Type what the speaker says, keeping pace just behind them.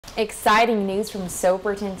Exciting news from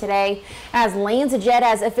Soperton today as LanzaJet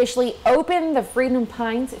has officially opened the Freedom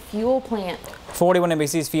Pines fuel plant. 41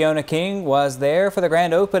 NBC's Fiona King was there for the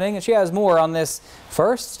grand opening, and she has more on this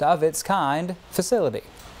first of its kind facility.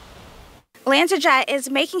 LanzaJet is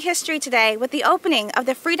making history today with the opening of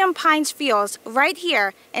the Freedom Pines fuels right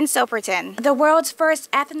here in Soperton. The world's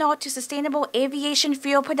first ethanol to sustainable aviation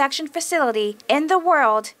fuel production facility in the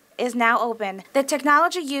world is now open. The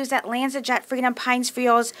technology used at LanzaJet Freedom Pines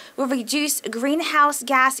fuels will reduce greenhouse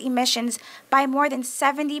gas emissions by more than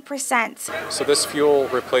 70%. So this fuel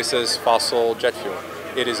replaces fossil jet fuel.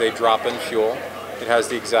 It is a drop-in fuel. It has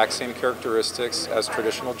the exact same characteristics as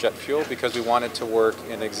traditional jet fuel because we want it to work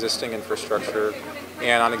in existing infrastructure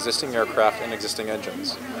and on existing aircraft and existing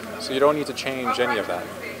engines. So you don't need to change any of that.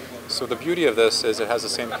 So the beauty of this is it has the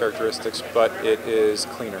same characteristics, but it is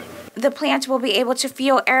cleaner. The plant will be able to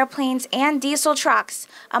fuel airplanes and diesel trucks,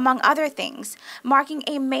 among other things, marking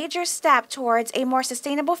a major step towards a more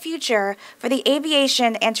sustainable future for the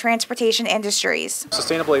aviation and transportation industries.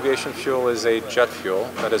 Sustainable aviation fuel is a jet fuel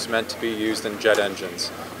that is meant to be used in jet engines.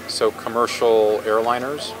 So commercial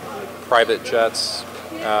airliners, private jets,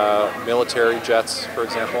 military jets, for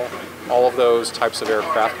example, all of those types of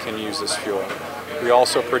aircraft can use this fuel. We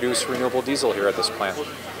also produce renewable diesel here at this plant,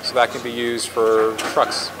 so that can be used for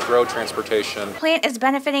trucks, road transportation. The plant is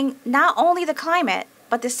benefiting not only the climate,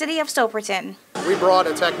 but the city of Soperton. We brought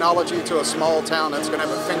a technology to a small town that's going to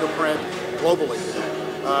have a fingerprint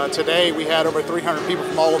globally. Today we had over 300 people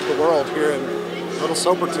from all over the world here in little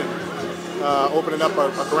Soperton opening up a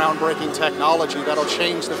groundbreaking technology that'll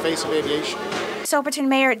change the face of aviation. Soperton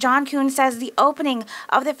Mayor John Kuhn says the opening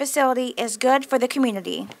of the facility is good for the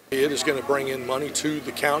community. It is going to bring in money to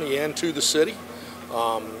the county and to the city.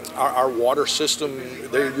 Our water system,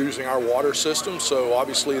 they're using our water system, so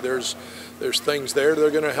obviously there's things there that are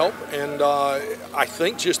going to help. And I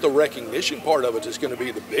think just the recognition part of it is going to be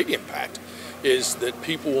the big impact, is that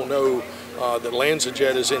people will know that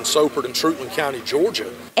LanzaJet is in Soperton, treutlen-county,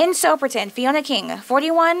 Georgia. In Soperton, Fiona King,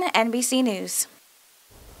 41 NBC News.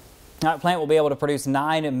 That plant will be able to produce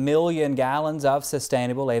 9 million gallons of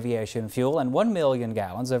sustainable aviation fuel and 1 million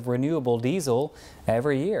gallons of renewable diesel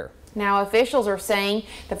every year. Now officials are saying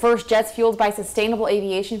the first jets fueled by sustainable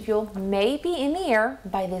aviation fuel may be in the air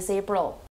by this April.